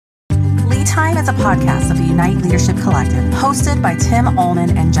Lead Time is a podcast of the Unite Leadership Collective, hosted by Tim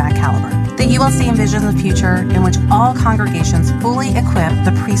Ullman and Jack Caliber. The ULC envisions a future in which all congregations fully equip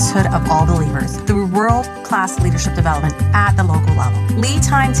the priesthood of all believers through world-class leadership development at the local level. Lead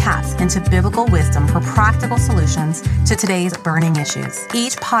Time taps into biblical wisdom for practical solutions to today's burning issues.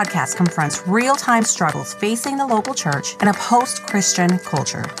 Each podcast confronts real-time struggles facing the local church in a post-Christian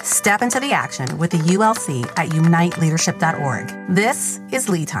culture. Step into the action with the ULC at uniteleadership.org. This is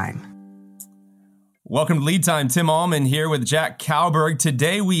Lead Time. Welcome to Lead Time. Tim Ullman here with Jack Cowberg.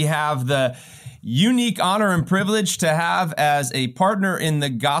 Today we have the unique honor and privilege to have as a partner in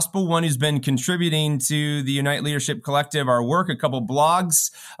the gospel, one who's been contributing to the Unite Leadership Collective, our work, a couple blogs,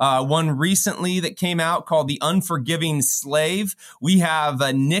 one recently that came out called The Unforgiving Slave. We have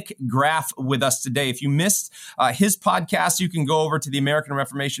Nick Graff with us today. If you missed his podcast, you can go over to the American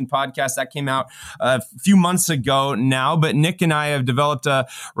Reformation podcast. That came out a few months ago now, but Nick and I have developed a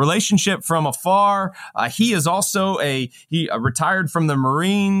relationship from afar. He is also he retired from the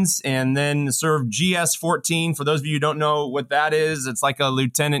Marines and then served GS-14. For those of you who don't know what that is, it's like a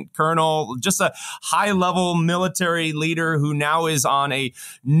lieutenant colonel, just a high-level military leader who now is on a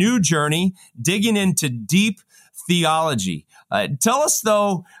new journey, digging into deep theology. Tell us,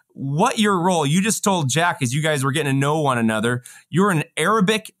 though, what your role, you just told Jack as you guys were getting to know one another, you were an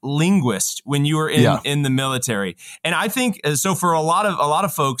Arabic linguist when you were in the military. And I think, so for a lot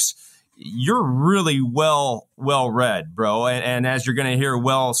of folks, you're really well read, bro. And as you're going to hear,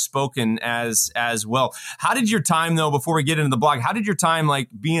 well spoken as well. How did your time, though, before we get into the blog, how did your time, like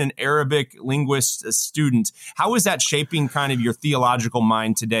being an Arabic linguist student, how is that shaping kind of your theological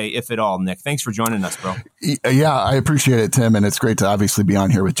mind today, if at all, Nick? Thanks for joining us, bro. Yeah, I appreciate it, Tim. And it's great to obviously be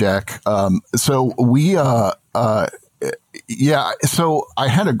on here with Jack. So I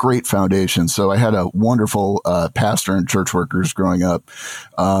had a great foundation. So I had a wonderful pastor and church workers growing up.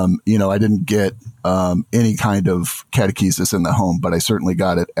 I didn't get any kind of catechesis in the home, but I certainly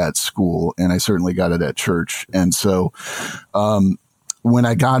got it at school and I certainly got it at church. And so when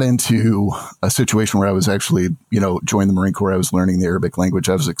I got into a situation where I was actually, joined the Marine Corps, I was learning the Arabic language.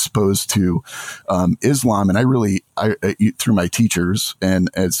 I was exposed to Islam, and I through my teachers, and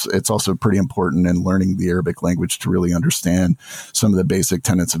it's also pretty important in learning the Arabic language to really understand some of the basic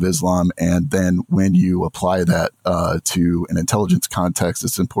tenets of Islam. And then when you apply that to an intelligence context,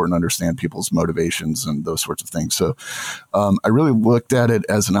 it's important to understand people's motivations and those sorts of things. So I really looked at it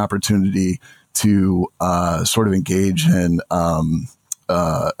as an opportunity to sort of engage in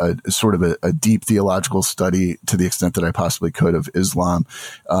a deep theological study to the extent that I possibly could of Islam.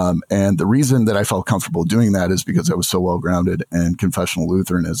 And the reason that I felt comfortable doing that is because I was so well grounded in confessional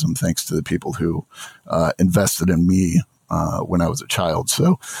Lutheranism, thanks to the people who invested in me when I was a child.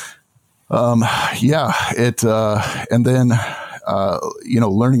 So, and then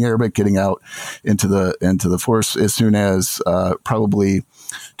learning Arabic, getting out into the force as soon as probably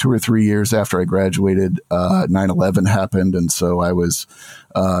 2 or 3 years after I graduated, 9/11 happened. And so I was,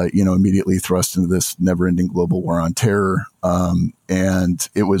 immediately thrust into this never-ending global war on terror. And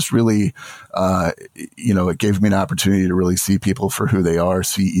it was really, it gave me an opportunity to really see people for who they are,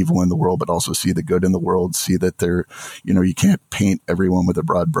 see evil in the world, but also see the good in the world, see that they're, you can't paint everyone with a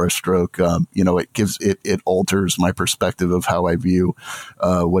broad brushstroke. It alters my perspective of how I view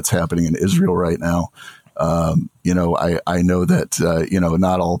what's happening in Israel right now. I know that,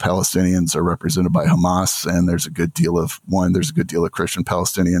 not all Palestinians are represented by Hamas, and there's a good deal of Christian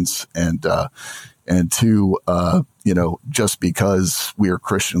Palestinians, and two, just because we are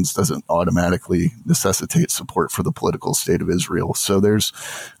Christians doesn't automatically necessitate support for the political state of Israel. So there's,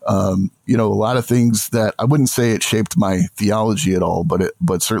 a lot of things that I wouldn't say it shaped my theology at all,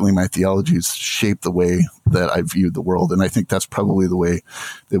 but certainly my theology has shaped the way that I viewed the world. And I think that's probably the way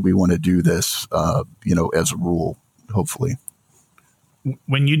that we want to do this, as a rule, hopefully.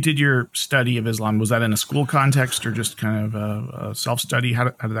 When you did your study of Islam, was that in a school context or just kind of a self-study? How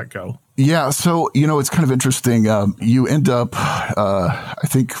did that go? Yeah. So, it's kind of interesting. You end up, I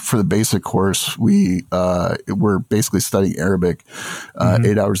think for the basic course, we're basically studying Arabic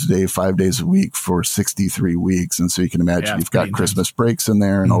 8 hours a day, 5 days a week for 63 weeks. And so you can imagine you've got Christmas breaks in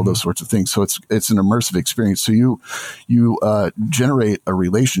there and all those sorts of things. So it's an immersive experience. So you generate a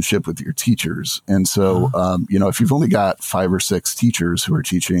relationship with your teachers. And so, if you've only got 5 or 6 teachers who are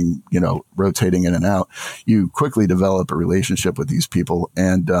teaching, rotating in and out, you quickly develop a relationship with these people.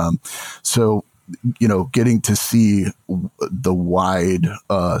 And so, getting to see the wide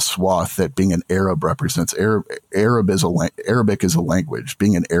swath that being an Arab represents. Arabic is a language.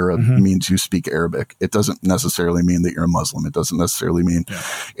 Being an Arab means you speak Arabic. It doesn't necessarily mean that you're a Muslim. It doesn't necessarily mean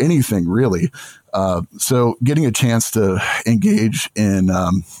anything really. So getting a chance to engage in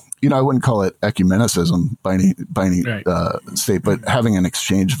I wouldn't call it ecumenicism by any Right. state, but having an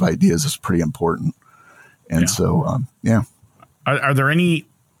exchange of ideas is pretty important. And Are there any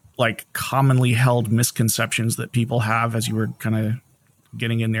like commonly held misconceptions that people have as you were kind of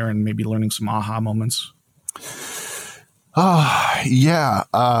getting in there and maybe learning some aha moments? I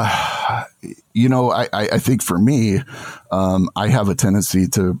think for me, I have a tendency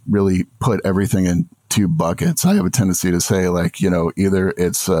to really put everything in two buckets. I have a tendency to say, like, either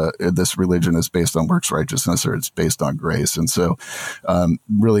it's this religion is based on works righteousness or it's based on grace. And so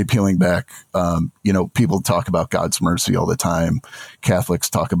really peeling back, people talk about God's mercy all the time. Catholics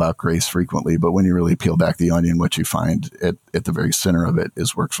talk about grace frequently, but when you really peel back the onion, what you find at the very center of it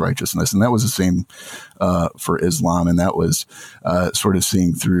is works righteousness. And that was the same for Islam. And that was sort of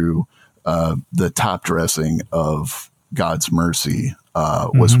seeing through the top dressing of God's mercy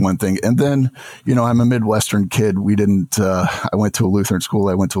was one thing. And then, I'm a Midwestern kid. We didn't, I went to a Lutheran school.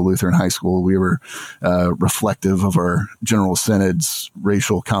 I went to a Lutheran high school. We were reflective of our General Synod's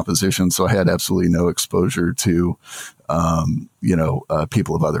racial composition. So I had absolutely no exposure to,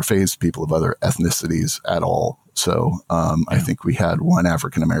 people of other faiths, people of other ethnicities at all. So I think we had one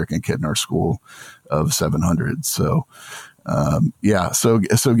African-American kid in our school of 700. So so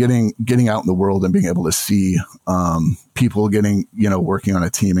getting out in the world and being able to see people getting, working on a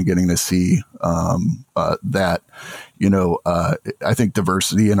team and getting to see that, I think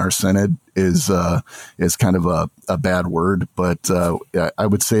diversity in our synod is kind of a bad word, but I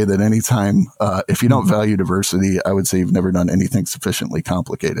would say that anytime if you don't value diversity, I would say you've never done anything sufficiently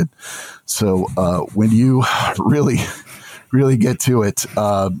complicated. So when you really get to it,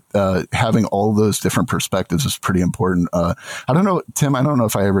 having all those different perspectives is pretty important. I don't know, Tim, I don't know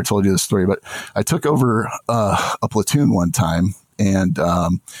if I ever told you this story, but I took over a platoon one time, and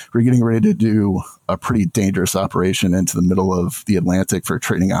we're getting ready to do a pretty dangerous operation into the middle of the Atlantic for a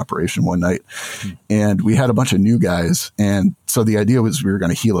training operation one night. And we had a bunch of new guys. And so the idea was we were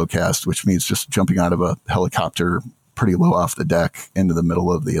going to helocast, which means just jumping out of a helicopter pretty low off the deck into the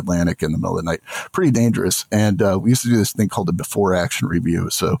middle of the Atlantic in the middle of the night. Pretty dangerous. And we used to do this thing called a before action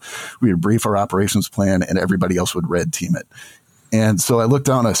review. So we would brief our operations plan and everybody else would red team it. And so I looked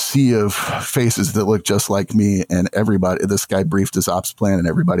down a sea of faces that looked just like me, and this guy briefed his ops plan and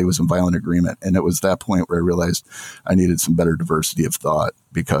everybody was in violent agreement. And it was that point where I realized I needed some better diversity of thought,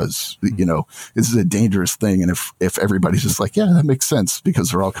 because, this is a dangerous thing. And if everybody's just like, yeah, that makes sense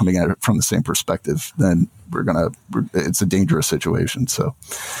because they're all coming at it from the same perspective, then it's a dangerous situation. So,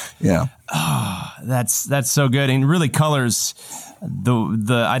 yeah. Oh, that's so good. And really colors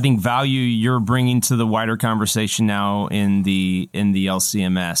the I think value you're bringing to the wider conversation now in the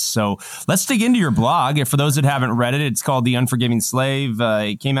LCMS. So let's dig into your blog. For those that haven't read it, it's called The Unforgiving Slave.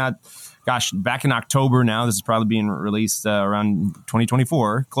 It came out, back in October now. This is probably being released around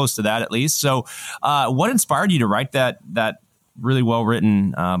 2024, close to that at least. So what inspired you to write that really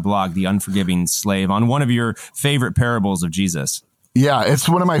well-written blog, The Unforgiving Slave, on one of your favorite parables of Jesus? Yeah, it's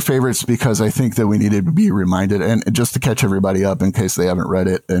one of my favorites because I think that we needed to be reminded, and just to catch everybody up in case they haven't read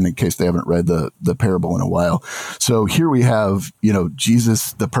it and in case they haven't read the parable in a while. So here we have,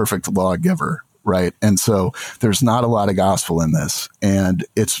 Jesus, the perfect lawgiver, right? And so there's not a lot of gospel in this, and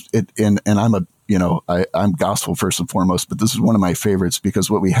I'm gospel first and foremost, but this is one of my favorites because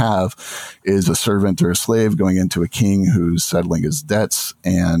what we have is a servant or a slave going into a king who's settling his debts,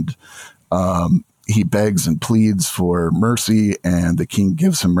 and he begs and pleads for mercy, and the king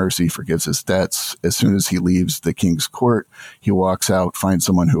gives him mercy, forgives his debts. As soon as he leaves the king's court, he walks out, finds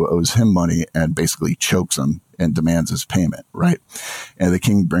someone who owes him money, and basically chokes him and demands his payment, right? And the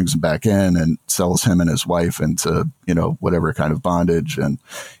king brings him back in and sells him and his wife into, whatever kind of bondage, and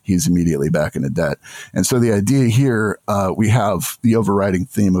he's immediately back into debt. And so the idea here, we have the overriding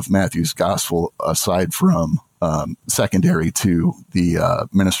theme of Matthew's gospel, aside from secondary to the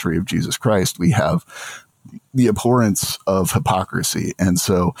ministry of Jesus Christ, we have the abhorrence of hypocrisy. And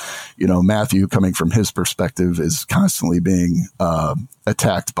so, Matthew, coming from his perspective, is constantly being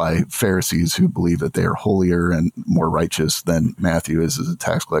attacked by Pharisees who believe that they are holier and more righteous than Matthew is as a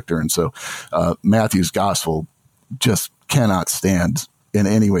tax collector. And so Matthew's gospel just cannot stand in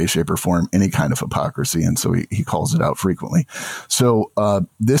any way, shape, or form any kind of hypocrisy. And so he calls it out frequently. So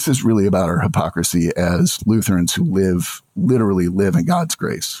this is really about our hypocrisy as Lutherans who literally live in God's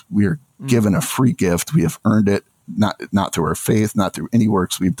grace. We are given a free gift. We have earned it, not through our faith, not through any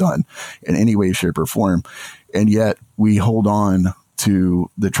works we've done in any way, shape, or form. And yet we hold on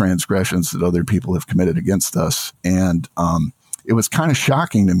to the transgressions that other people have committed against us. And it was kind of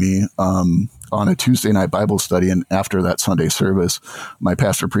shocking to me. on a Tuesday night Bible study, and after that Sunday service, my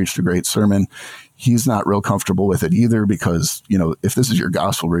pastor preached a great sermon. He's not real comfortable with it either because, if this is your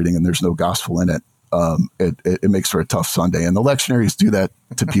gospel reading and there's no gospel in it, it makes for a tough Sunday. And the lectionaries do that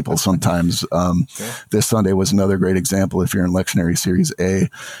to people sometimes. This Sunday was another great example. If you're in lectionary series A,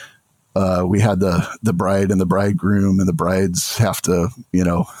 we had the bride and the bridegroom, and the brides have to,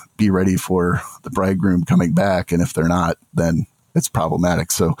 be ready for the bridegroom coming back. And if they're not, then it's problematic.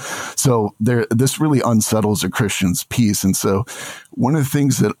 So this really unsettles a Christian's peace. And so one of the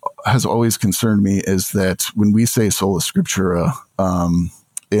things that has always concerned me is that when we say sola scriptura,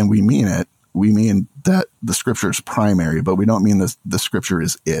 and we mean it, we mean that the scripture is primary, but we don't mean the scripture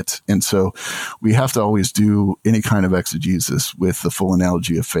is it. And so we have to always do any kind of exegesis with the full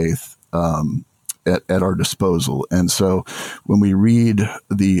analogy of faith at our disposal. And so when we read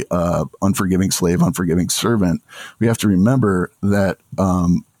the unforgiving slave, unforgiving servant, we have to remember that,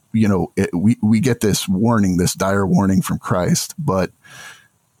 we get this warning, this dire warning from Christ. But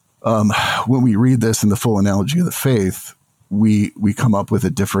when we read this in the full analogy of the faith, we come up with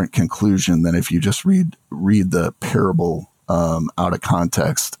a different conclusion than if you just read the parable out of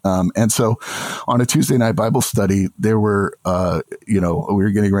context. And so on a Tuesday night Bible study, there were, we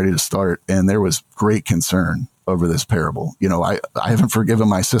were getting ready to start, and there was great concern over this parable. I haven't forgiven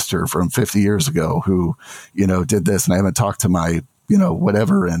my sister from 50 years ago who, did this, and I haven't talked to my,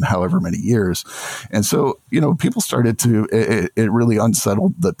 whatever in however many years. And so, people started to, it really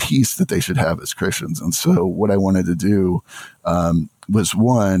unsettled the peace that they should have as Christians. And so what I wanted to do was,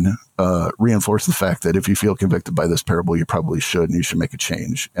 one, reinforce the fact that if you feel convicted by this parable, you probably should, and you should make a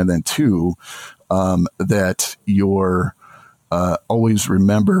change. And then two, that you're always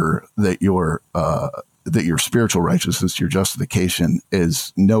remember that your spiritual righteousness, your justification,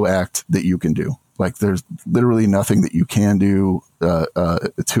 is no act that you can do. Like, there's literally nothing that you can do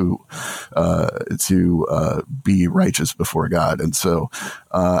to be righteous before God. And so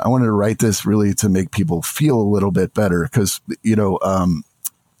I wanted to write this really to make people feel a little bit better, because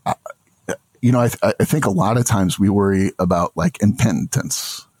I think a lot of times we worry about like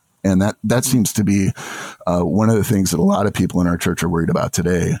impenitence, and that seems to be one of the things that a lot of people in our church are worried about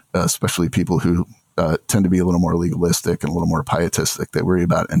today, especially people who tend to be a little more legalistic and a little more pietistic. They worry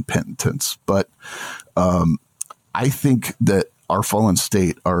about impenitence. But I think that our fallen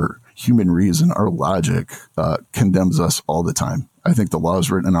state, our human reason, our logic condemns us all the time. I think the law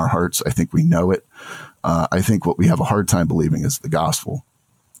is written in our hearts. I think we know it. I think what we have a hard time believing is the gospel.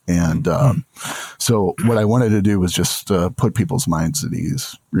 And so what I wanted to do was just put people's minds at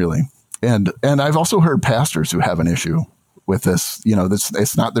ease, really. And I've also heard pastors who have an issue with this.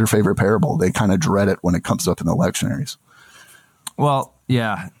 It's not their favorite parable. They kind of dread it when it comes up in the lectionaries. Well,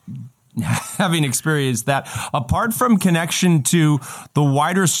 yeah. Having experienced that, apart from connection to the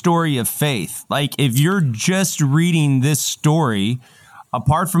wider story of faith, like if you're just reading this story,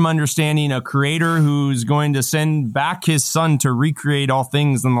 apart from understanding a creator who's going to send back his son to recreate all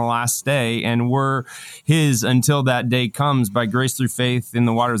things in the last day, and we're his until that day comes by grace through faith in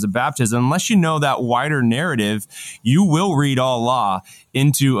the waters of baptism, unless you know that wider narrative, you will read all law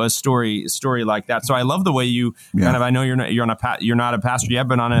into a story like that. So I love the way you kind of, I know you're not a pastor yet,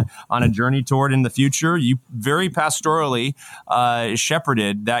 but on a journey toward in the future, you very pastorally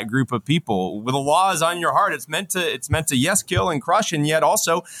shepherded that group of people. With the law is on your heart, it's meant to yes, kill and crush, and yet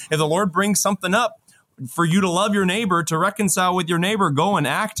also if the Lord brings something up for you to love your neighbor, to reconcile with your neighbor, go and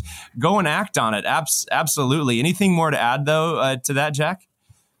act on it. Absolutely. Anything more to add though to that, Jack?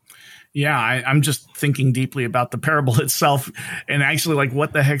 Yeah, I'm just thinking deeply about the parable itself, and actually like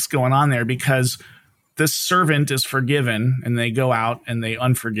what the heck's going on there, because this servant is forgiven and they go out and they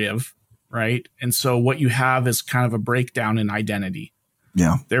unforgive, right? And so what you have is kind of a breakdown in identity.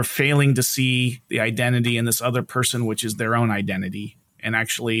 Yeah. They're failing to see the identity in this other person, which is their own identity, and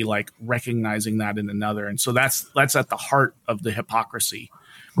actually like recognizing that in another. And so that's at the heart of the hypocrisy.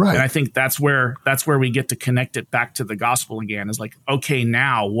 Right. And I think that's where we get to connect it back to the gospel again, is like, okay,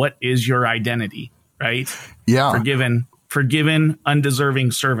 now what is your identity? Right. Yeah. Forgiven,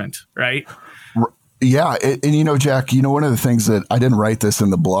 undeserving servant. Right. Yeah. And Jack, one of the things that I didn't write this in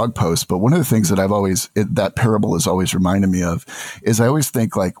the blog post, but one of the things that that parable has always reminded me of is I always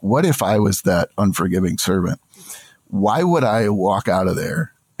think like, what if I was that unforgiving servant? Why would I walk out of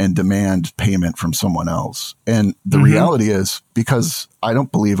there and demand payment from someone else? And the reality is because I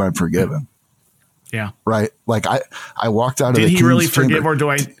don't believe I'm forgiven. Yeah. Right. Like I walked out of the Did he really king's chamber. forgive, or do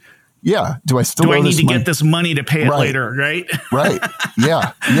I? Yeah. Do I still do I need to money? get this money to pay it later? Right. Right.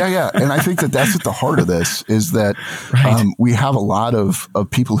 Yeah. Yeah. And I think that's at the heart of this, is that we have a lot of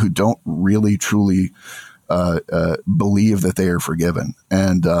people who don't really truly believe that they are forgiven.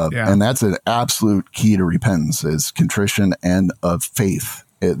 And that's an absolute key to repentance, is contrition and of faith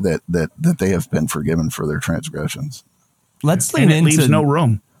that they have been forgiven for their transgressions. Let's lean into... leaves no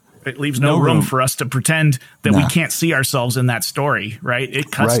room. It leaves no room for us to pretend that we can't see ourselves in that story, right?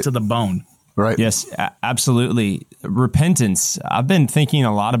 It cuts to the bone. Right. Yes, absolutely. Repentance. I've been thinking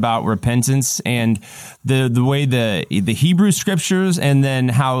a lot about repentance and the way the Hebrew scriptures, and then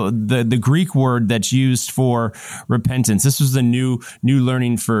how the Greek word that's used for repentance. This was a new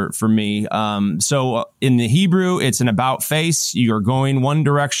learning for me. So in the Hebrew, it's an about face. You're going one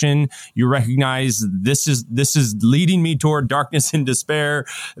direction. You recognize this is leading me toward darkness and despair.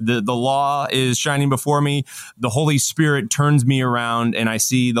 The law is shining before me. The Holy Spirit turns me around, and I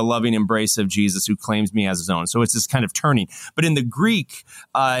see the loving embrace of Jesus, who claims me as his own. So it's this kind of turning. But in the Greek,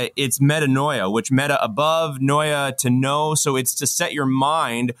 it's metanoia, which meta above, noia to know. So it's to set your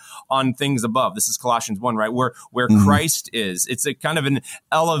mind on things above. This is Colossians 1, right? Where Christ is. It's a kind of an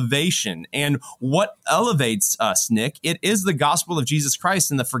elevation. And what elevates us, Nick, it is the gospel of Jesus Christ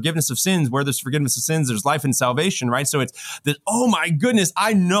and the forgiveness of sins. Where there's forgiveness of sins, there's life and salvation, right? So it's that, oh my goodness,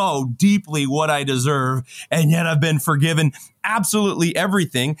 I know deeply what I deserve, and yet I've been forgiven absolutely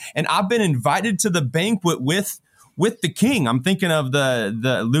everything. And I've been invited to the banquet with the king. I'm thinking of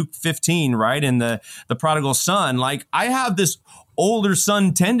the Luke 15, right? And the prodigal son. Like, I have this older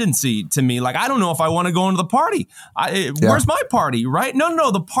son tendency to me. Like, I don't know if I want to go into the party. Where's my party, right? No,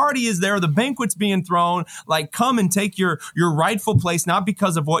 the party is there. The banquet's being thrown. Like, come and take your rightful place, not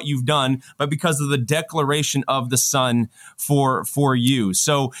because of what you've done, but because of the declaration of the son for you.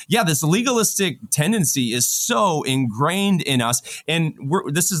 So yeah, this legalistic tendency is so ingrained in us. And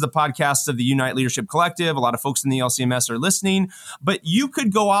this is the podcast of the Unite Leadership Collective. A lot of folks in the LCMS are listening, but you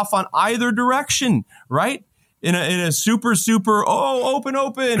could go off on either direction, right? In a super, open,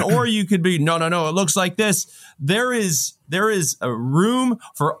 or you could be, no, it looks like this. There is a room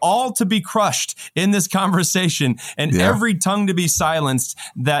for all to be crushed in this conversation, and every tongue to be silenced,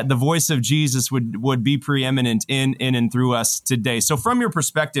 that the voice of Jesus would be preeminent in and through us today. So from your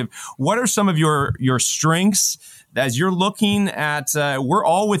perspective, what are some of your strengths as you're looking at, we're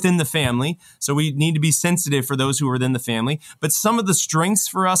all within the family, so we need to be sensitive for those who are within the family, but some of the strengths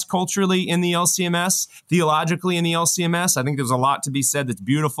for us culturally in the LCMS, theologically in the LCMS, I think there's a lot to be said that's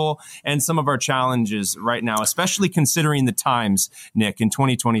beautiful, and some of our challenges right now, especially considering the times, Nick, in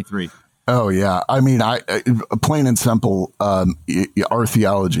 2023. Oh, yeah. I mean, plain and simple, our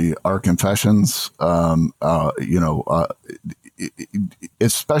theology, our confessions,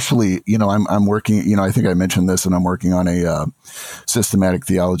 especially, I'm working, I think I mentioned this, and I'm working on a systematic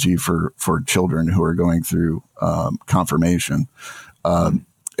theology for children who are going through confirmation. And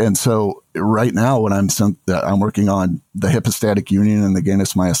so right now, when I'm working on the hypostatic union and the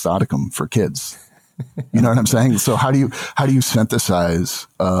genus myostaticum for kids. You know what I'm saying? So how do you synthesize,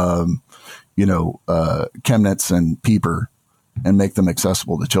 Chemnitz and Pieper and make them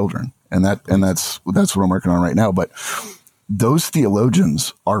accessible to children? And that's what I'm working on right now. But those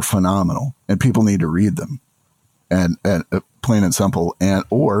theologians are phenomenal, and people need to read them, and plain and simple,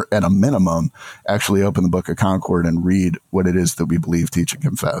 or at a minimum, actually open the Book of Concord and read what it is that we believe, teach, and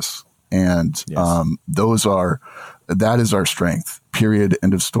confess. And that is our strength. Period.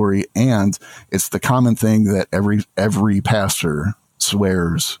 End of story. And it's the common thing that every pastor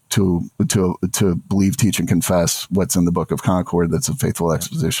swears to believe, teach, and confess what's in the Book of Concord. That's a faithful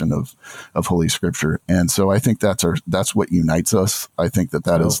exposition of Holy Scripture. And so I think that's what unites us. I think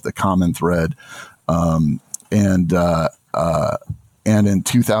that is the common thread. And in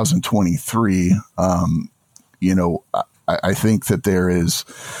 2023, I think that there is,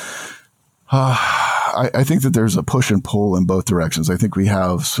 I think that there's a push and pull in both directions. I think we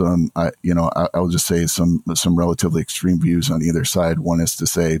have some, I'll just say some relatively extreme views on either side. One is to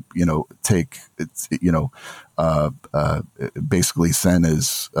say, basically sin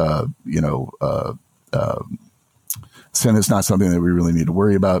is, sin is not something that we really need to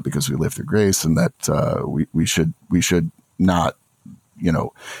worry about because we live through grace, and that we should not,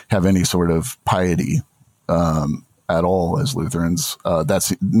 have any sort of piety at all as Lutherans.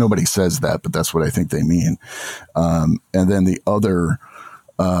 Nobody says that, but that's what I think they mean. And then the other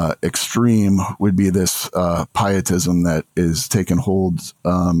extreme would be this pietism that is taken hold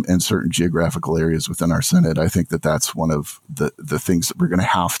in certain geographical areas within our synod. I think that that's one of the things that we're going to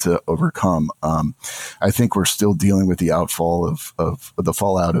have to overcome. I think we're still dealing with the outfall of the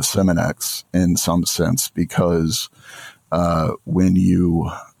fallout of Seminex in some sense, because when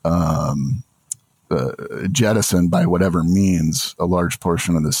you jettison by whatever means a large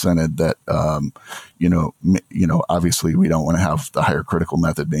portion of the synod that, obviously we don't want to have the higher critical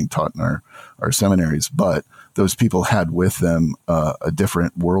method being taught in our seminaries, but those people had with them a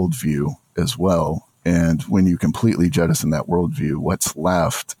different worldview as well. And when you completely jettison that worldview, what's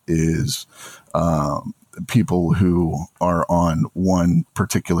left is people who are on one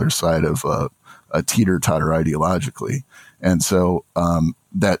particular side of a teeter-totter ideologically. And so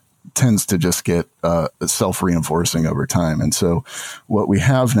that tends to just get self-reinforcing over time. And so what we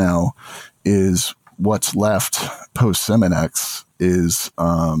have now is what's left post-Seminex is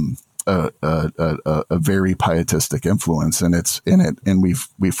a very pietistic influence, and it's in it. And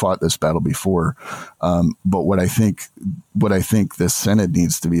we've fought this battle before. But what I think this synod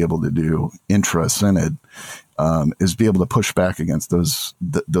needs to be able to do intra-synod is be able to push back against those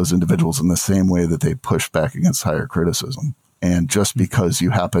individuals in the same way that they push back against higher criticism. And just because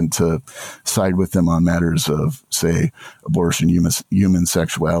you happen to side with them on matters of, say, abortion, human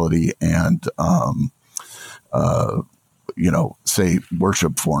sexuality, and say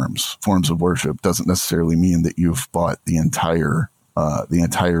worship forms of worship, doesn't necessarily mean that you've bought the entirety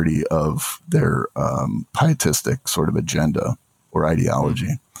of their pietistic sort of agenda or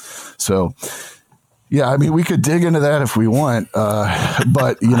ideology. So, yeah, I mean, we could dig into that if we want,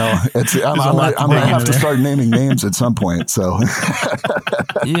 but I'm going to have to start naming names at some point. So,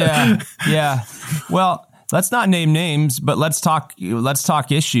 yeah. Well, let's not name names, but let's talk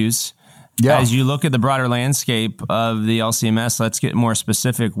issues. Yeah. As you look at the broader landscape of the LCMS, let's get more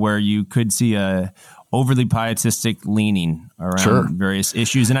specific where you could see a overly pietistic leaning around various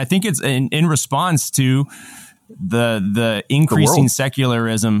issues. And I think it's in response to the increasing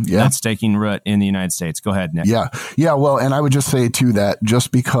secularism that's taking root in the United States. Go ahead, Nick. Yeah. Well, and I would just say too that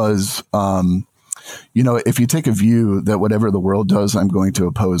just because, if you take a view that whatever the world does, I'm going to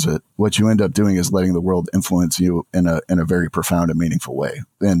oppose it, what you end up doing is letting the world influence you in a very profound and meaningful way.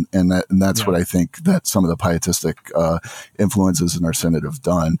 And that's what I think that some of the pietistic influences in our synod have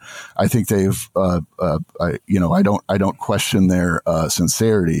done. I think they've, I don't question their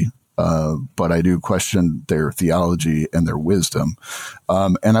sincerity. But I do question their theology and their wisdom.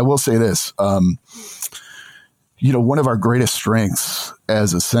 And I will say this, one of our greatest strengths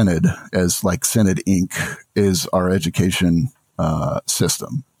as a synod, as like Synod Inc., is our education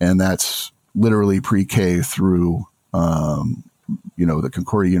system. And that's literally pre-K through, the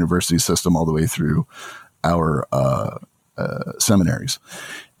Concordia University system all the way through our seminaries.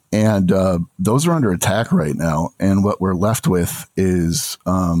 And those are under attack right now. And what we're left with is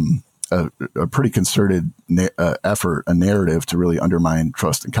a pretty concerted effort, a narrative to really undermine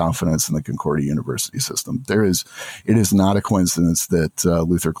trust and confidence in the Concordia University system. It is not a coincidence that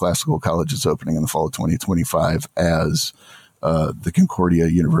Luther Classical College is opening in the fall of 2025 as the Concordia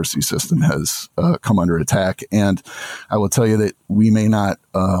University system has come under attack. And I will tell you that we may not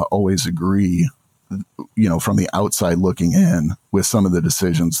always agree, from the outside looking in with some of the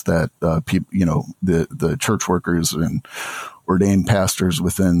decisions that people, the church workers and ordained pastors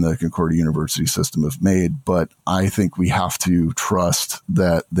within the Concordia University system have made. But I think we have to trust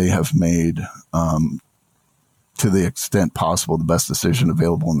that they have made, to the extent possible, the best decision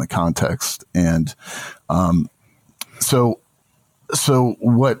available in the context. And so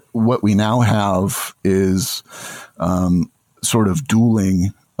what we now have is sort of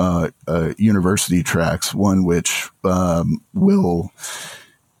dueling university tracks, one which will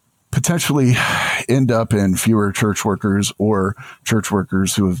potentially end up in fewer church workers or church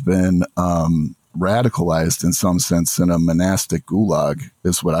workers who have been radicalized in some sense in a monastic gulag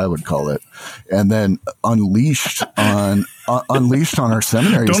is what I would call it, and then unleashed on our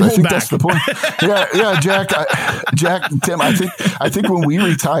seminaries. I think that's the point. Yeah, Jack, Tim. I think when we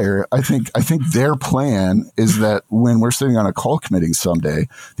retire, I think their plan is that when we're sitting on a call committee someday,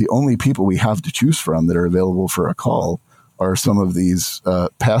 the only people we have to choose from that are available for a call are some of these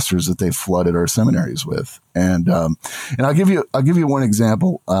pastors that they flooded our seminaries with. And I'll give you one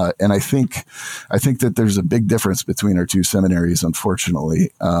example. And I think that there's a big difference between our two seminaries, unfortunately.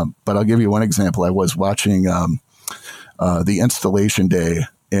 But I'll give you one example. I was watching the installation day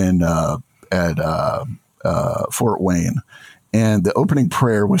at Fort Wayne, and the opening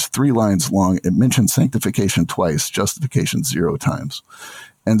prayer was 3 lines long. It mentioned sanctification twice, justification 0 times.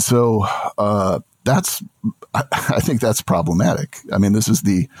 And so I think that's problematic. I mean, this is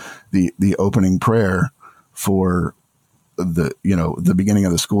the opening prayer for the beginning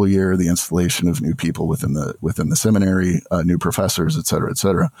of the school year, the installation of new people within the seminary, new professors, et cetera, et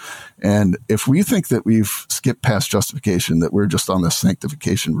cetera. And if we think that we've skipped past justification, that we're just on the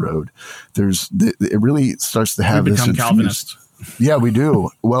sanctification road, it really starts to have this Calvinist. Yeah, we do.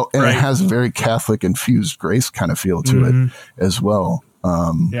 Well, and It has a very Catholic infused grace kind of feel to it as well.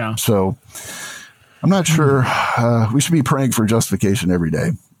 So I'm not sure. We should be praying for justification every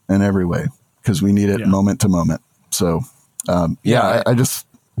day in every way, because we need it moment to moment. So, go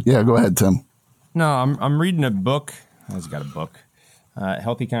ahead, Tim. No, I'm reading a book. I've got a book,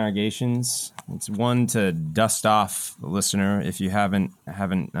 Healthy Congregations. It's one to dust off the listener if you haven't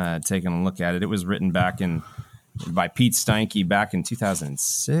taken a look at it. It was written by Pete Steinke back in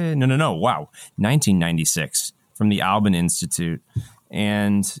 2006. Wow, 1996 from the Alban Institute.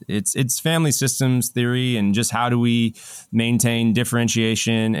 And it's family systems theory and just how do we maintain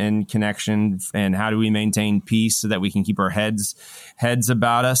differentiation and connection, and how do we maintain peace so that we can keep our heads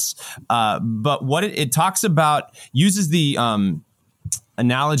about us. But what it talks about uses the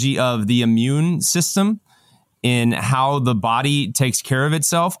analogy of the immune system in how the body takes care of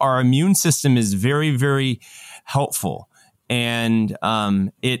itself. Our immune system is very, very helpful. And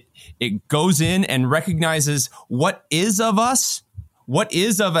it goes in and recognizes what is of us, what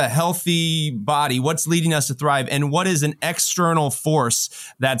is of a healthy body, what's leading us to thrive, and what is an external force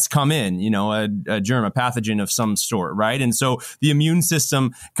that's come in, a germ, a pathogen of some sort, right? And so the immune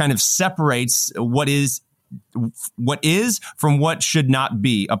system kind of separates what is from what should not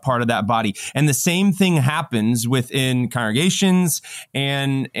be a part of that body. And the same thing happens within congregations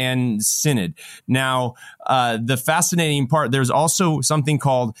and synod. Now, the fascinating part, there's also something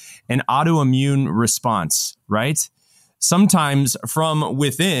called an autoimmune response, right? Sometimes from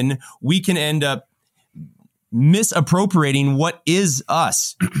within, we can end up misappropriating what is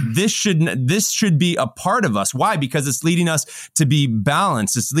us. This should be a part of us. Why? Because it's leading us to be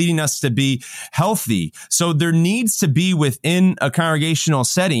balanced. It's leading us to be healthy. So there needs to be within a congregational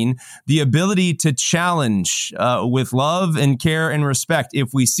setting the ability to challenge with love and care and respect.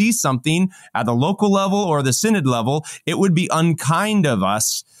 If we see something at the local level or the synod level, it would be unkind of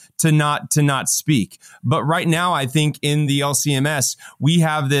us to not speak. But right now, I think in the LCMS, we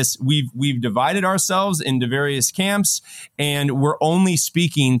have this, we've divided ourselves into various camps, and we're only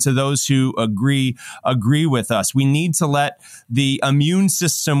speaking to those who agree with us. We need to let the immune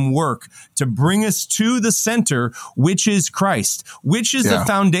system work to bring us to the center, which is Christ, which is the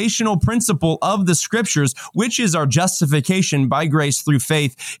foundational principle of the scriptures, which is our justification by grace through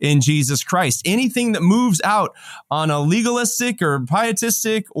faith in Jesus Christ. Anything that moves out on a legalistic or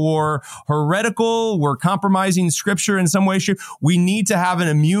pietistic or heretical, we're compromising scripture in some way, shape. We need to have an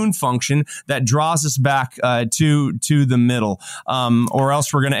immune function that draws us back to the middle, or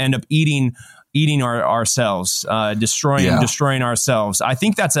else we're going to end up eating ourselves, destroying ourselves. I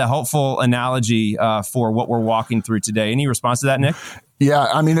think that's a helpful analogy for what we're walking through today. Any response to that, Nick? Yeah,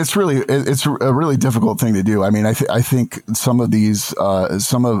 I mean, it's a really difficult thing to do. I mean, I think some of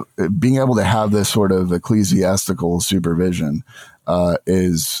being able to have this sort of ecclesiastical supervision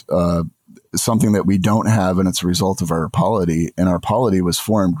is something that we don't have, and it's a result of our polity. And our polity was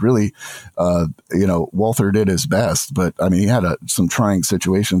formed really, Walther did his best, but I mean, he had some trying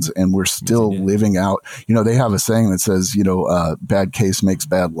situations, and we're still living out. They have a saying that says, bad case makes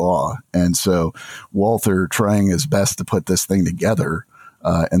bad law. And so Walther trying his best to put this thing together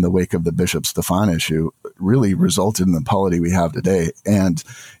in the wake of the Bishop Stefan issue really resulted in the polity we have today. And,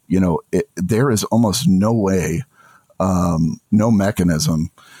 there is almost no way, no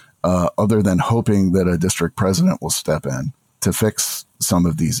mechanism other than hoping that a district president will step in to fix some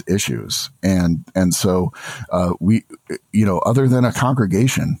of these issues. And so we, other than a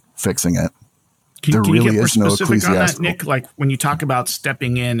congregation fixing it, there really is no ecclesiastical. On that, Nick, like when you talk about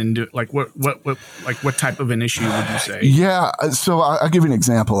stepping in and do, like what type of an issue would you say? Yeah. So I'll give you an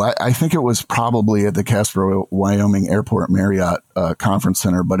example. I think it was probably at the Casper, Wyoming Airport Marriott Conference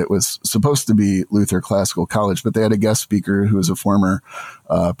Center, but it was supposed to be Luther Classical College, but they had a guest speaker who was a former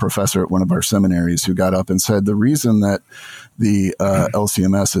professor at one of our seminaries who got up and said the reason that the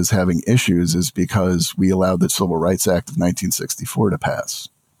LCMS is having issues is because we allowed the Civil Rights Act of 1964 to pass.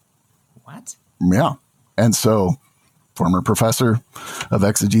 What? Yeah. And so, former professor of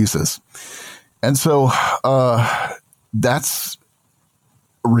exegesis. And so, that's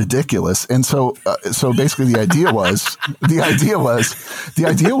ridiculous. And so basically the idea was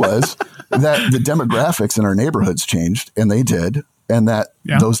that the demographics in our neighborhoods changed, and they did. And that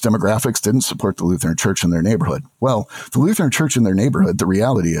those demographics didn't support the Lutheran Church in their neighborhood. Well, the Lutheran Church in their neighborhood, the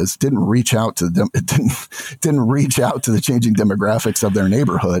reality is, didn't reach out to them. It didn't reach out to the changing demographics of their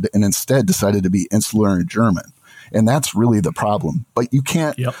neighborhood, and instead decided to be insular and German. And that's really the problem. But you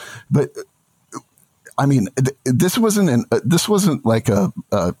can't, but I mean, this wasn't like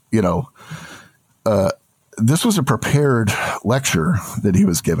this was a prepared lecture that he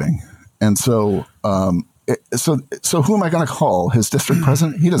was giving. And so, so who am I going to call? His district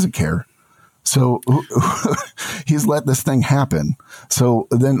president? He doesn't care. So he's let this thing happen. So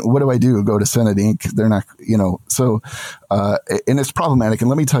then what do I do? Go to Senate Inc. They're not, so, and it's problematic. And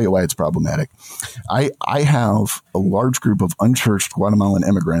let me tell you why it's problematic. I have a large group of unchurched Guatemalan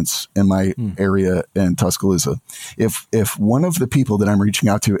immigrants in my area in Tuscaloosa. If one of the people that I'm reaching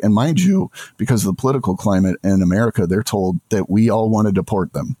out to, and mind you, because of the political climate in America, they're told that we all want to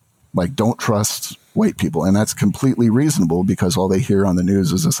deport them. Like, don't trust white people. And that's completely reasonable because all they hear on the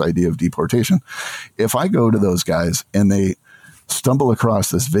news is this idea of deportation. If I go to those guys and they stumble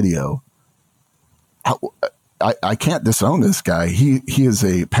across this video, I can't disown this guy. He is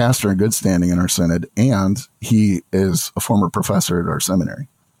a pastor in good standing in our synod, and he is a former professor at our seminary.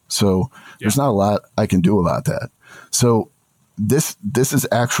 So there's not a lot I can do about that. So this is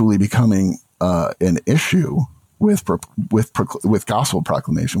actually becoming an issue with gospel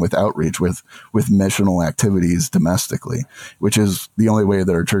proclamation, with outreach, with missional activities domestically, which is the only way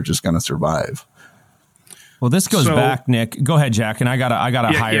that our church is going to survive. Well, this goes back, Nick. Go ahead, Jack, and I got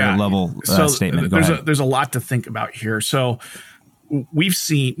a higher level statement. There's a lot to think about here. So we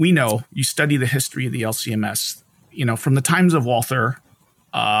know, you study the history of the LCMS. From the times of Walther,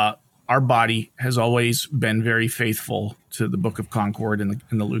 our body has always been very faithful to the Book of Concord and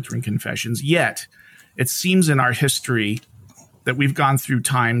the Lutheran confessions. Yet, it seems in our history that we've gone through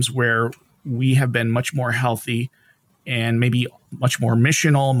times where we have been much more healthy and maybe much more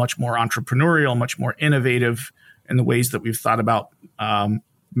missional, much more entrepreneurial, much more innovative in the ways that we've thought about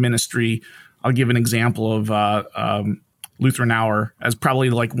ministry. I'll give an example of Lutheran Hour as probably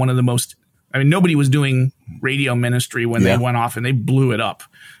like one of the most, nobody was doing radio ministry when they went off and they blew it up.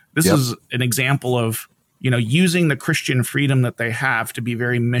 This is an example of, using the Christian freedom that they have to be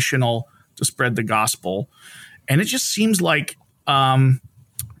very missional, to spread the gospel. And it just seems like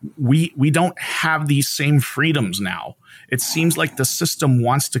we don't have these same freedoms now. It seems like the system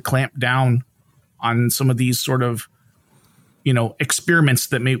wants to clamp down on some of these sort of, experiments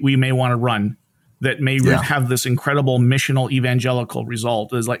that we may want to run that may have this incredible missional evangelical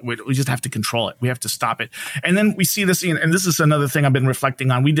result. Is like, we just have to control it. We have to stop it. And then we see this, and this is another thing I've been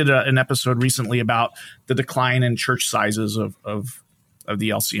reflecting on. We did an episode recently about the decline in church sizes of the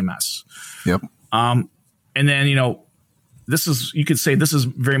LCMS. Yep. And then, you could say this is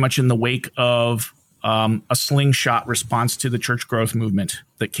very much in the wake of a slingshot response to the church growth movement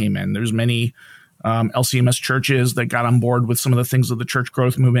that came in. There's many LCMS churches that got on board with some of the things of the church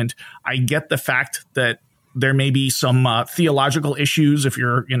growth movement. I get the fact that there may be some theological issues. If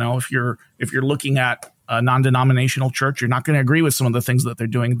you're looking at a non-denominational church, you're not going to agree with some of the things that they're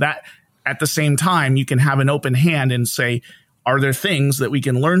doing. That at the same time, you can have an open hand and say, are there things that we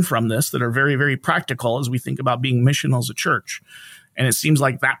can learn from this that are very, very practical as we think about being missional as a church? And it seems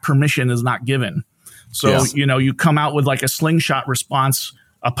like that permission is not given. So, you come out with like a slingshot response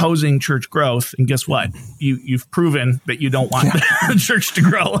opposing church growth. And guess what? You've proven that you don't want the church to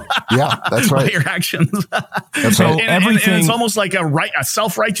grow. That's right. By your actions. That's right. And it's almost like a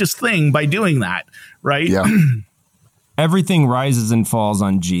self-righteous thing by doing that, right? Yeah. Everything rises and falls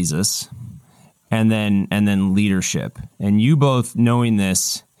on Jesus. And then leadership. And you both knowing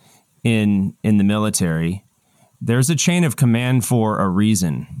this in the military, there's a chain of command for a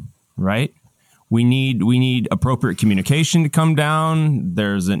reason, right? We need appropriate communication to come down.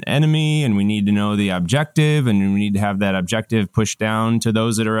 There's an enemy, and we need to know the objective, and we need to have that objective pushed down to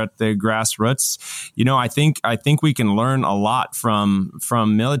those that are at the grassroots. I think we can learn a lot from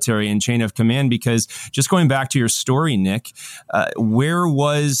military and chain of command, because just going back to your story, Nick, where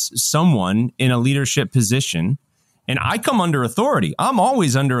was someone in a leadership position? And I come under authority. I'm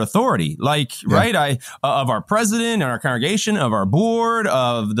always under authority, right? Of our president, our congregation, of our board,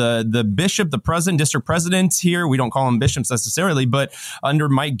 of the bishop, the president, district presidents here. We don't call them bishops necessarily, but under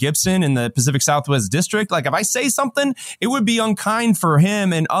Mike Gibson in the Pacific Southwest District. Like, if I say something, it would be unkind for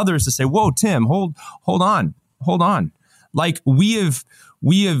him and others to say, "Whoa, Tim, hold on." Like, we have,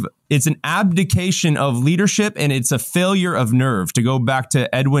 it's an abdication of leadership, and it's a failure of nerve. To go back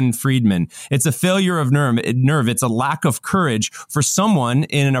to Edwin Friedman, it's a failure of nerve. It's a lack of courage for someone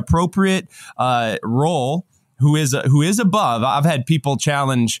in an appropriate role who is above. I've had people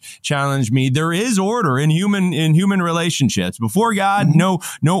challenge me. There is order in human relationships. Before God, no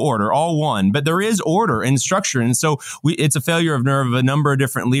order, all one. But there is order and structure. And so it's a failure of nerve of a number of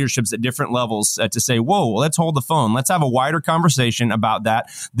different leaderships at different levels to say, whoa, let's hold the phone. Let's have a wider conversation about that.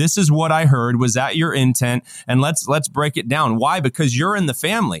 This is what I heard. Was that your intent? And let's break it down. Why? Because you're in the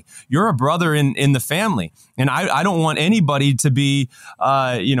family. You're a brother in the family. And I don't want anybody to be,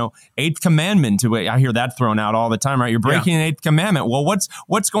 eighth commandment. I hear that thrown out all the time, right? You're breaking an eighth commandment. Well,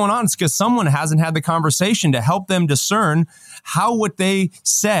 what's going on? It's because someone hasn't had the conversation to help them discern how what they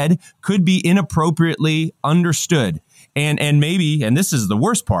said could be inappropriately understood. And maybe, and this is the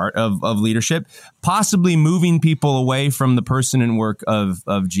worst part of leadership, possibly moving people away from the person and work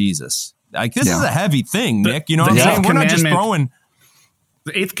of Jesus. Like, this is a heavy thing, Nick. You know what I'm saying? We're not just throwing...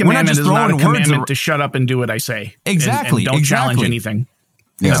 The eighth commandment is not a commandment to shut up and do what I say. Exactly. And don't challenge anything.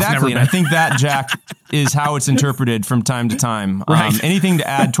 Yeah. Exactly. And I think that, Jack, is how it's interpreted from time to time. Right. Anything to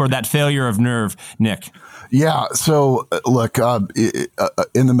add toward that failure of nerve, Nick? Yeah. So look,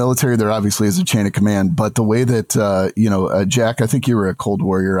 in the military, there obviously is a chain of command, but the way that, Jack, I think you were a Cold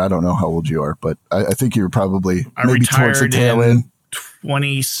Warrior. I don't know how old you are, but I think you were probably maybe towards the tail end.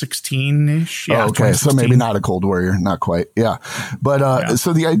 2016-ish. Yeah, okay. So maybe not a Cold Warrior, not quite. Yeah. But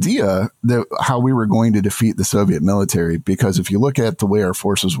so the idea that how we were going to defeat the Soviet military, because if you look at the way our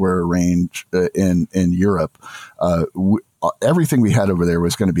forces were arranged in Europe, everything we had over there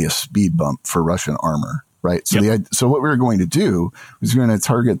was going to be a speed bump for Russian armor. Right. So so what we were going to do was we're going to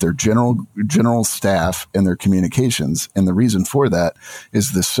target their general staff and their communications. And the reason for that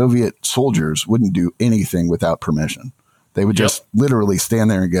is the Soviet soldiers wouldn't do anything without permission. They would just literally stand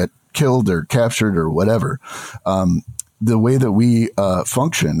there and get killed or captured or whatever. The way that we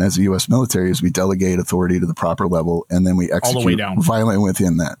function as the U.S. military is we delegate authority to the proper level, and then we execute violently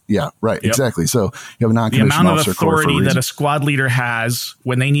within that. Yeah, right, exactly. So you have a non-commissioned officer. The amount of authority that a squad leader has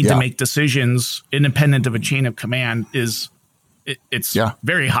when they need to make decisions independent of a chain of command is it's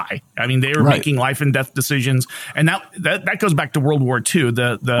very high. I mean, they were making life and death decisions, and that goes back to World War II.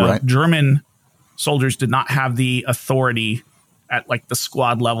 The German soldiers did not have the authority at like the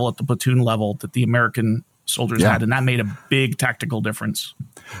squad level, at the platoon level that the American soldiers had, and that made a big tactical difference.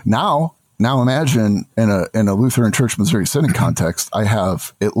 Now imagine in a Lutheran Church Missouri Synod context, I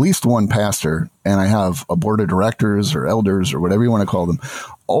have at least one pastor and I have a board of directors or elders or whatever you want to call them,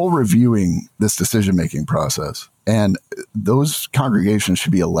 all reviewing this decision-making process. And those congregations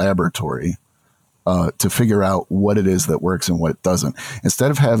should be a laboratory to figure out what it is that works and what doesn't.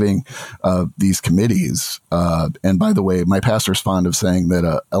 Instead of having these committees, and by the way, my pastor's fond of saying that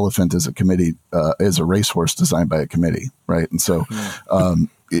an elephant is is a racehorse designed by a committee, right? And so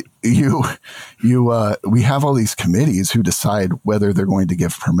we have all these committees who decide whether they're going to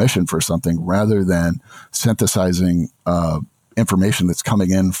give permission for something rather than synthesizing information that's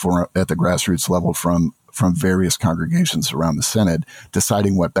coming in at the grassroots level from various congregations around the Synod,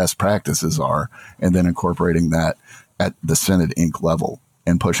 deciding what best practices are, and then incorporating that at the Synod Inc. level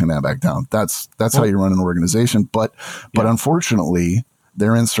and pushing that back down. That's how you run an organization. But unfortunately,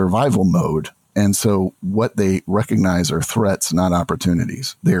 they're in survival mode. And so what they recognize are threats, not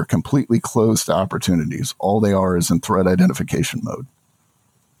opportunities. They are completely closed to opportunities. All they are is in threat identification mode.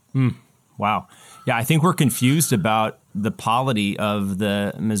 Wow. Yeah, I think we're confused about the polity of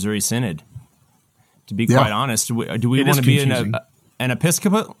the Missouri Synod. To be quite honest, do we want to be an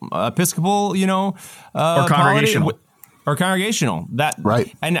Episcopal, or congregational, or congregational? That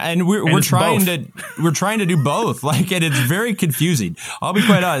right, and we're trying to do both. Like, and it's very confusing. I'll be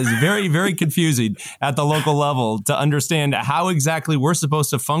quite honest, it's very, very confusing at the local level to understand how exactly we're supposed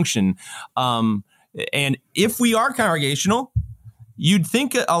to function. And if we are congregational, you'd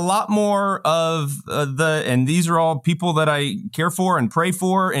think a lot more of and these are all people that I care for and pray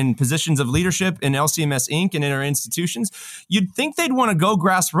for in positions of leadership in LCMS Inc. and in our institutions. You'd think they'd want to go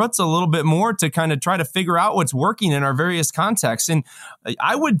grassroots a little bit more to kind of try to figure out what's working in our various contexts. And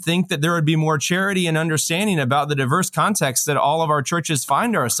I would think that there would be more charity and understanding about the diverse contexts that all of our churches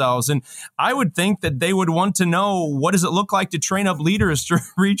find ourselves. And I would think that they would want to know, what does it look like to train up leaders to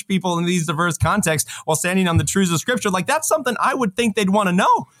reach people in these diverse contexts while standing on the truths of Scripture? Like, that's something I would think they'd want to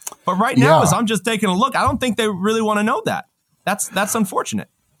know. But right now, as I'm just taking a look, I don't think they really want to know that. That's unfortunate.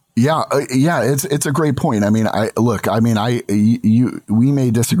 Yeah, it's a great point. I mean, we may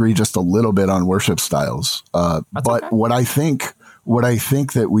disagree just a little bit on worship styles, but okay. What I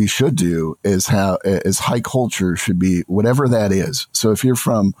think that we should do is high culture should be whatever that is. So if you're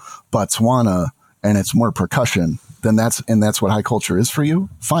from Botswana and it's more percussion, then that's what high culture is for you.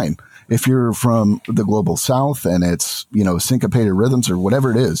 Fine. If you're from the global South and it's, syncopated rhythms or whatever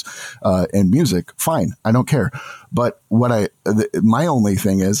it is, in music, fine. I don't care. But my only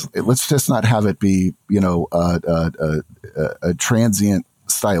thing is, let's just not have it be, a transient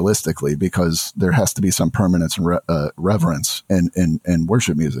stylistically, because there has to be some permanence and reverence in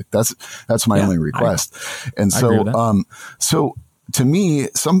worship music. That's my only request. So to me,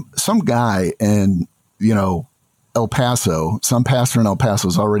 some guy in, El Paso, some pastor in El Paso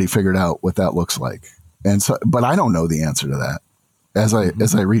has already figured out what that looks like. And so, but I don't know the answer to that. As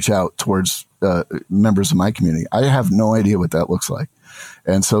I reach out towards members of my community, I have no idea what that looks like.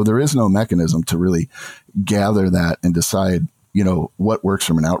 And so there is no mechanism to really gather that and decide, what works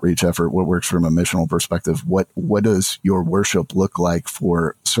from an outreach effort, what works from a missional perspective, what does your worship look like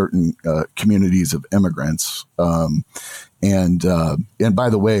for certain communities of immigrants. And by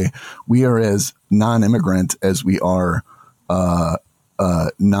the way, we are as non-immigrant as we are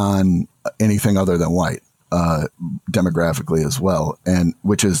non anything other than white, demographically as well, and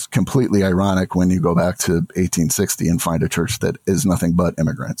which is completely ironic when you go back to 1860 and find a church that is nothing but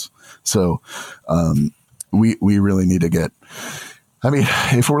immigrants. So we really need to get. I mean,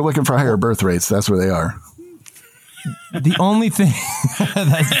 if we're looking for higher birth rates, that's where they are. The only thing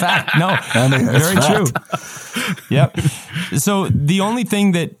that's fact. No, very true. Yep. So the only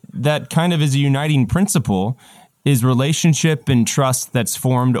thing that kind of is a uniting principle is relationship and trust that's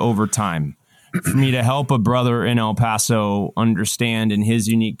formed over time. For me to help a brother in El Paso understand in his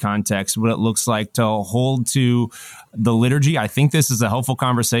unique context what it looks like to hold to the liturgy. I think this is a helpful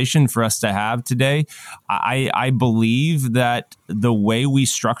conversation for us to have today. I believe that the way we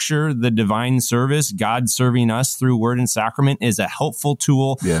structure the divine service, God serving us through word and sacrament, is a helpful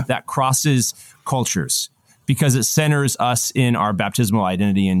tool that crosses cultures, because it centers us in our baptismal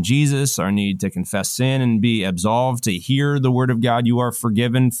identity in Jesus, our need to confess sin and be absolved, to hear the word of God, you are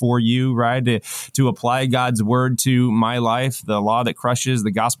forgiven for you, right? To apply God's word to my life, the law that crushes,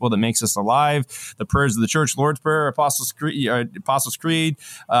 the gospel that makes us alive, the prayers of the church, Lord's Prayer, Apostles' Creed,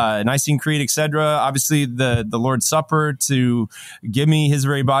 Nicene Creed, etc. Obviously, the Lord's Supper to give me his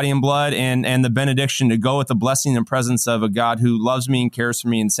very body and blood, and the benediction to go with the blessing and presence of a God who loves me and cares for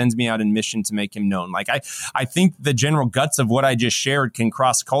me and sends me out in mission to make him known. Like I think the general guts of what I just shared can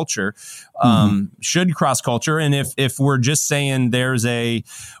cross culture, should cross culture. And if we're just saying there's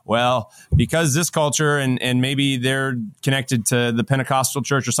because this culture and maybe they're connected to the Pentecostal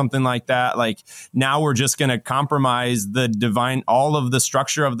church or something like that, like now we're just going to compromise all of the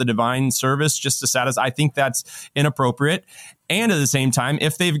structure of the divine service just to satisfy. I think that's inappropriate. And at the same time,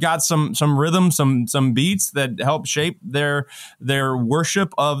 if they've got some rhythm, some beats that help shape their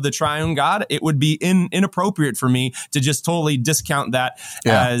worship of the triune God, it would be inappropriate for me to just totally discount that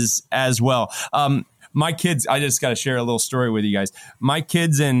as well. My kids, I just got to share a little story with you guys. My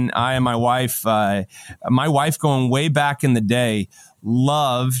kids and I and my wife going way back in the day,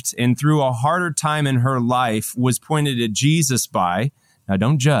 loved, and through a harder time in her life was pointed at Jesus by, now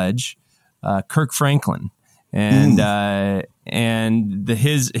don't judge, Kirk Franklin. And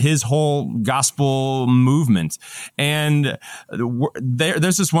his whole gospel movement. And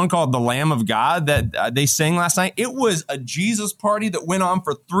there's this one called The Lamb of God that they sang last night. It was a Jesus party that went on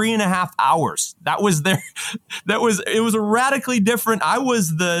for 3.5 hours. It was a radically different. I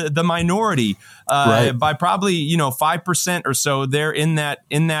was the minority by probably 5% or so there in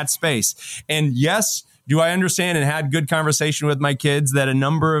that space. And yes, do I understand and had good conversation with my kids that a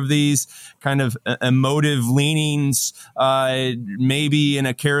number of these kind of emotive leanings, maybe in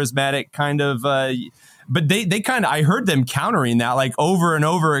a charismatic kind of, but they kind of, I heard them countering that like over and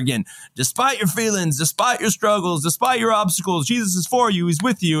over again, despite your feelings, despite your struggles, despite your obstacles, Jesus is for you. He's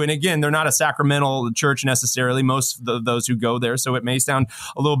with you. And again, they're not a sacramental church necessarily, most of those who go there. So it may sound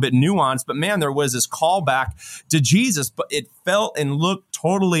a little bit nuanced, but man, there was this callback to Jesus, but it felt and looked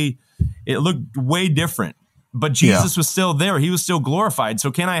it looked way different, but Jesus was still there. He was still glorified.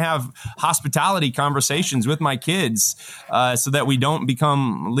 So can I have hospitality conversations with my kids so that we don't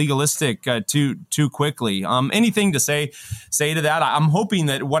become legalistic too quickly? Anything to say to that? I'm hoping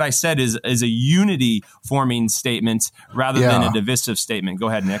that what I said is a unity forming statement rather than a divisive statement. Go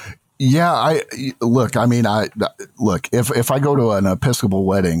ahead, Nick. Yeah, look, if I go to an Episcopal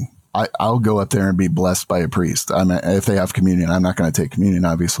wedding, I'll go up there and be blessed by a priest. If they have communion, I'm not going to take communion,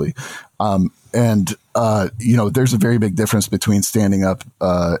 obviously. There's a very big difference between standing up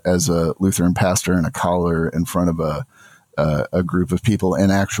as a Lutheran pastor in a collar in front of a group of people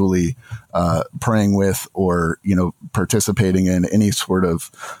and actually praying with or participating in any sort of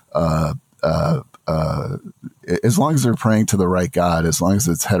as long as they're praying to the right God, as long as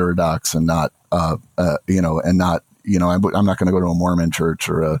it's heterodox and not I'm not going to go to a Mormon church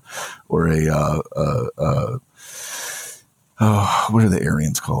or a what are the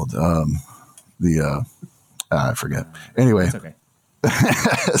Arians called? I forget. Anyway. It's okay.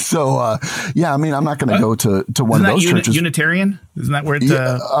 So, I'm not going to go to one of those churches. Unitarian? Isn't that where it's...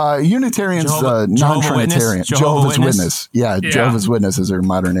 Unitarian's non-Trinitarian. Jehovah's Witness. Yeah, Jehovah's Witnesses are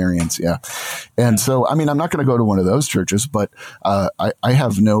modern Arians. Yeah. And so, I'm not going to go to one of those churches, but I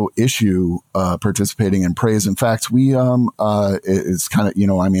have no issue participating in praise. In fact, it's kind of,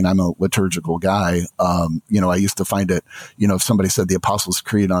 I'm a liturgical guy. I used to find it, if somebody said the Apostles'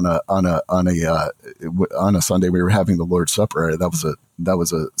 Creed on a Sunday, we were having the Lord's Supper. That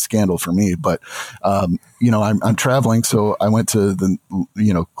was a scandal for me, but, I'm traveling. So I went to the,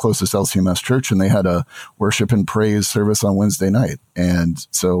 closest LCMS church, and they had a worship and praise service on Wednesday night. And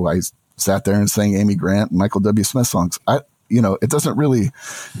so I sat there and sang Amy Grant and Michael W. Smith songs. It doesn't really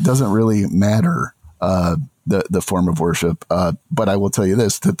matter, the form of worship. But I will tell you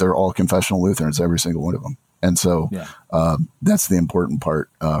this, that they're all confessional Lutherans, every single one of them. And so that's the important part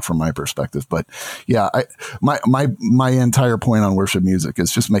from my perspective. But my entire point on worship music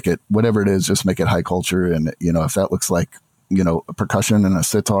is just make it whatever it is, just make it high culture. And, if that looks like, a percussion and a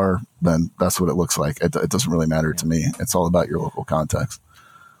sitar, then that's what it looks like. It doesn't really matter to me. It's all about your local context.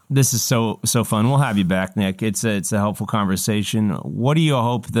 This is so fun. We'll have you back, Nick. It's a helpful conversation. What do you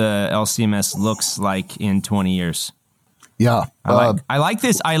hope the LCMS looks like in 20 years? Yeah. I like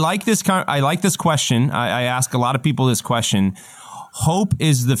this question. I ask a lot of people this question. Hope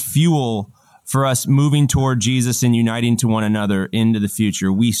is the fuel for us moving toward Jesus and uniting to one another into the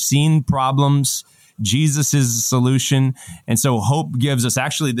future. We've seen problems. Jesus is the solution. And so hope gives us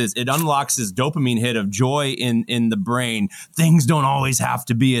it unlocks this dopamine hit of joy in the brain. Things don't always have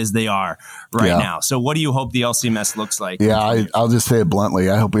to be as they are now. So what do you hope the LCMS looks like? Yeah, I'll just say it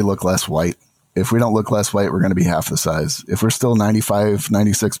bluntly. I hope we look less white. If we don't look less white, we're going to be half the size. If we're still 95,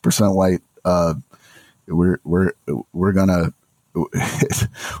 96% white, we're going to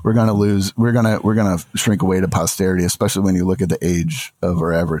lose. We're going to shrink away to posterity, especially when you look at the age of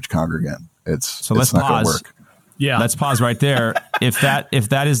our average congregant. It's not going to work. Yeah. Let's pause right there. If that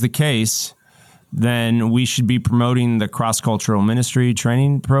is the case, then we should be promoting the cross-cultural ministry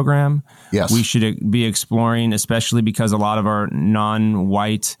training program. Yes. We should be exploring, especially because a lot of our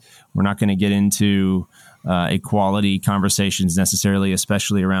non-white, we're not going to get into equality conversations necessarily,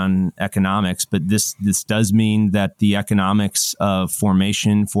 especially around economics. But this does mean that the economics of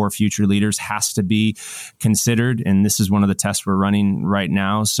formation for future leaders has to be considered. And this is one of the tests we're running right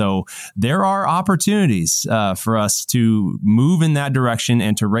now. So there are opportunities for us to move in that direction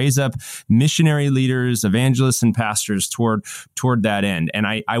and to raise up missionary leaders, evangelists, and pastors toward that end. And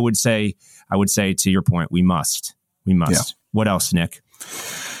I would say to your point, we must. Yeah. What else, Nick?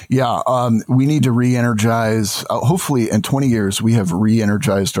 Yeah, we need to re-energize. Hopefully, in 20 years, we have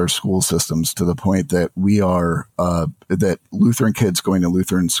re-energized our school systems to the point that we are that Lutheran kids going to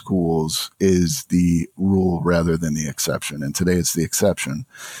Lutheran schools is the rule rather than the exception. And today, it's the exception,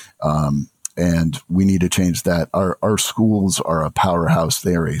 and we need to change that. Our schools are a powerhouse;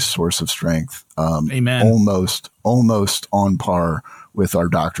 they are a source of strength. Amen. Almost on par with our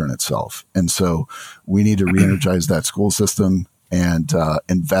doctrine itself, and so we need to re-energize that school system and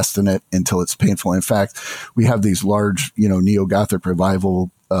invest in it until it's painful. In fact, we have these large, neo-Gothic revival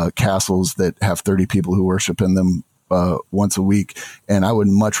castles that have 30 people who worship in them once a week. And I would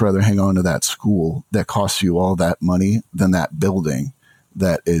much rather hang on to that school that costs you all that money than that building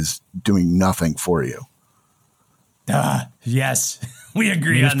that is doing nothing for you. Yes, we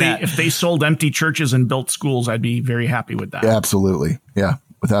agree on that. If they sold empty churches and built schools, I'd be very happy with that. Yeah, absolutely. Yeah,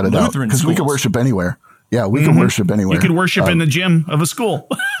 without a doubt. Because we could worship anywhere. Yeah, we can worship anywhere. You could worship in the gym of a school.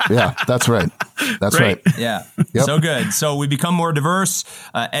 Yeah, that's right. That's right. Yeah, Yep. So good. So we become more diverse.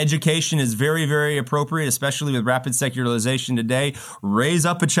 Education is very, very appropriate, especially with rapid secularization today. Raise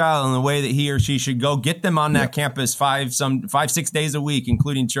up a child in the way that he or she should go. Get them on that campus 5-6 days a week,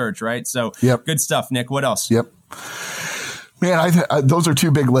 including church, right? So good stuff, Nick. What else? Yep. Man, those are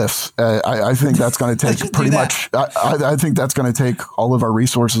two big lifts. I think that's going to take pretty much. I think that's going to take all of our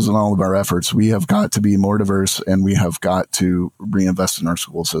resources and all of our efforts. We have got to be more diverse, and we have got to reinvest in our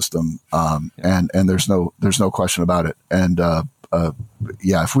school system. And there's no question about it. And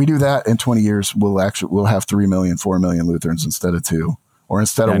if we do that in 20 years, we'll have 3 million, 4 million Lutherans instead of 2, or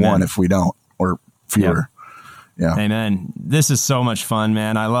instead of 1 if we don't, or fewer. Yep. Yeah. Amen. This is so much fun,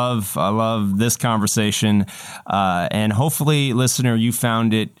 man. I love this conversation. And hopefully, listener, you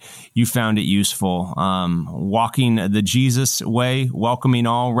found it useful. Walking the Jesus way, welcoming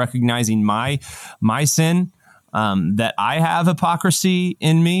all, recognizing my sin, that I have hypocrisy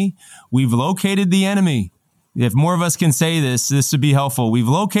in me. We've located the enemy. If more of us can say this would be helpful. We've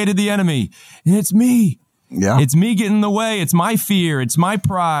located the enemy, and it's me. Yeah. It's me getting in the way. It's my fear. It's my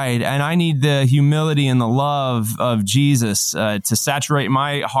pride. And I need the humility and the love of Jesus to saturate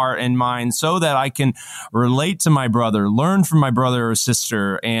my heart and mind so that I can relate to my brother, learn from my brother or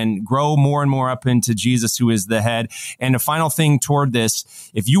sister, and grow more and more up into Jesus, who is the head. And a final thing toward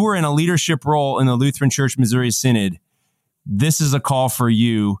this, if you were in a leadership role in the Lutheran Church Missouri Synod, this is a call for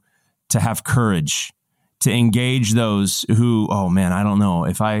you to have courage, to engage those who, oh man, I don't know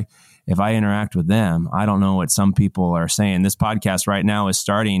if I interact with them, I don't know what some people are saying. This podcast right now is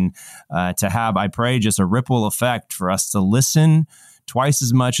starting to have, I pray, just a ripple effect for us to listen twice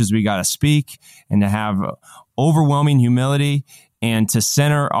as much as we got to speak, and to have overwhelming humility, and to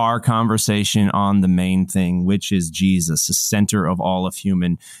center our conversation on the main thing, which is Jesus, the center of all of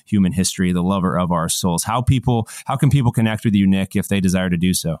human history, the lover of our souls. How can people connect with you, Nick, if they desire to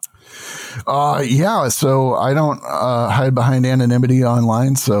do so? Yeah. So I don't hide behind anonymity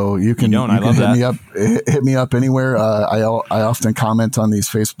online. So you can hit me up anywhere. I often comment on these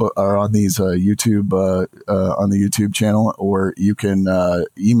Facebook or on these YouTube on the YouTube channel, or you can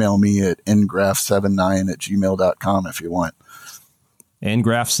email me at ngraff79@gmail.com if you want. And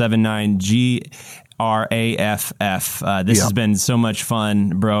Graff79, Graff. This has been so much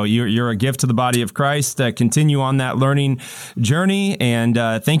fun, bro. You're a gift to the body of Christ. Continue on that learning journey, and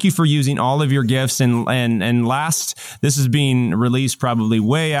thank you for using all of your gifts. And last, this is being released probably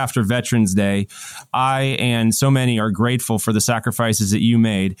way after Veterans Day. I and so many are grateful for the sacrifices that you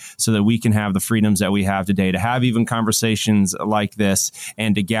made so that we can have the freedoms that we have today, to have even conversations like this,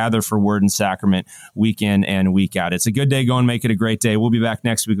 and to gather for word and sacrament week in and week out. It's a good day. Go and make it a great day. We'll be back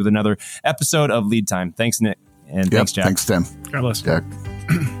next week with another episode of Lead Time. Thanks, Nick. And thanks, Jack. Thanks, Tim. God bless. Jack.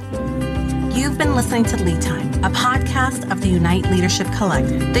 You've been listening to Lead Time, a podcast of the Unite Leadership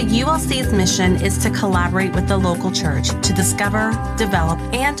Collective. The ULC's mission is to collaborate with the local church to discover, develop,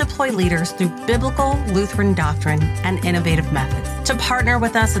 and deploy leaders through biblical Lutheran doctrine and innovative methods. To partner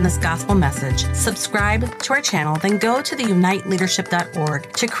with us in this gospel message, subscribe to our channel, then go to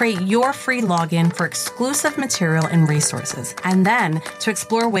theuniteleadership.org to create your free login for exclusive material and resources, and then to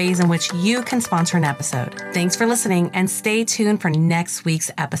explore ways in which you can sponsor an episode. Thanks for listening, and stay tuned for next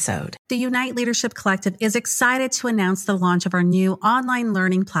week's episode. The Unite Leadership Collective is excited to announce the launch of our new online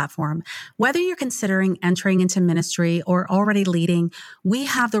learning platform. Whether you're considering entering into ministry or already leading, we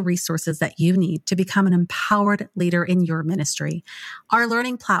have the resources that you need to become an empowered leader in your ministry. Our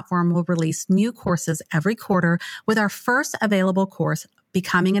learning platform will release new courses every quarter, with our first available course,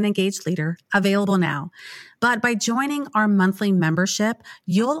 Becoming an Engaged Leader, available now. But by joining our monthly membership,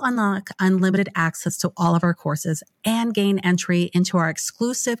 you'll unlock unlimited access to all of our courses and gain entry into our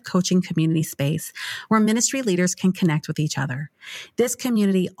exclusive coaching community space where ministry leaders can connect with each other. This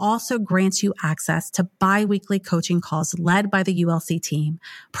community also grants you access to bi-weekly coaching calls led by the ULC team,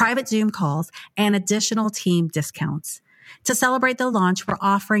 private Zoom calls, and additional team discounts. To celebrate the launch, we're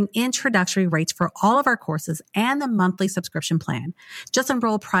offering introductory rates for all of our courses and the monthly subscription plan. Just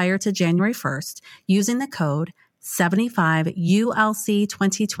enroll prior to January 1st using the code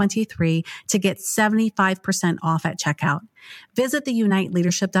 75ULC2023 to get 75% off at checkout. Visit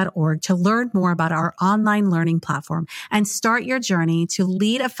theuniteleadership.org to learn more about our online learning platform and start your journey to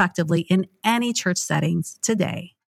lead effectively in any church settings today.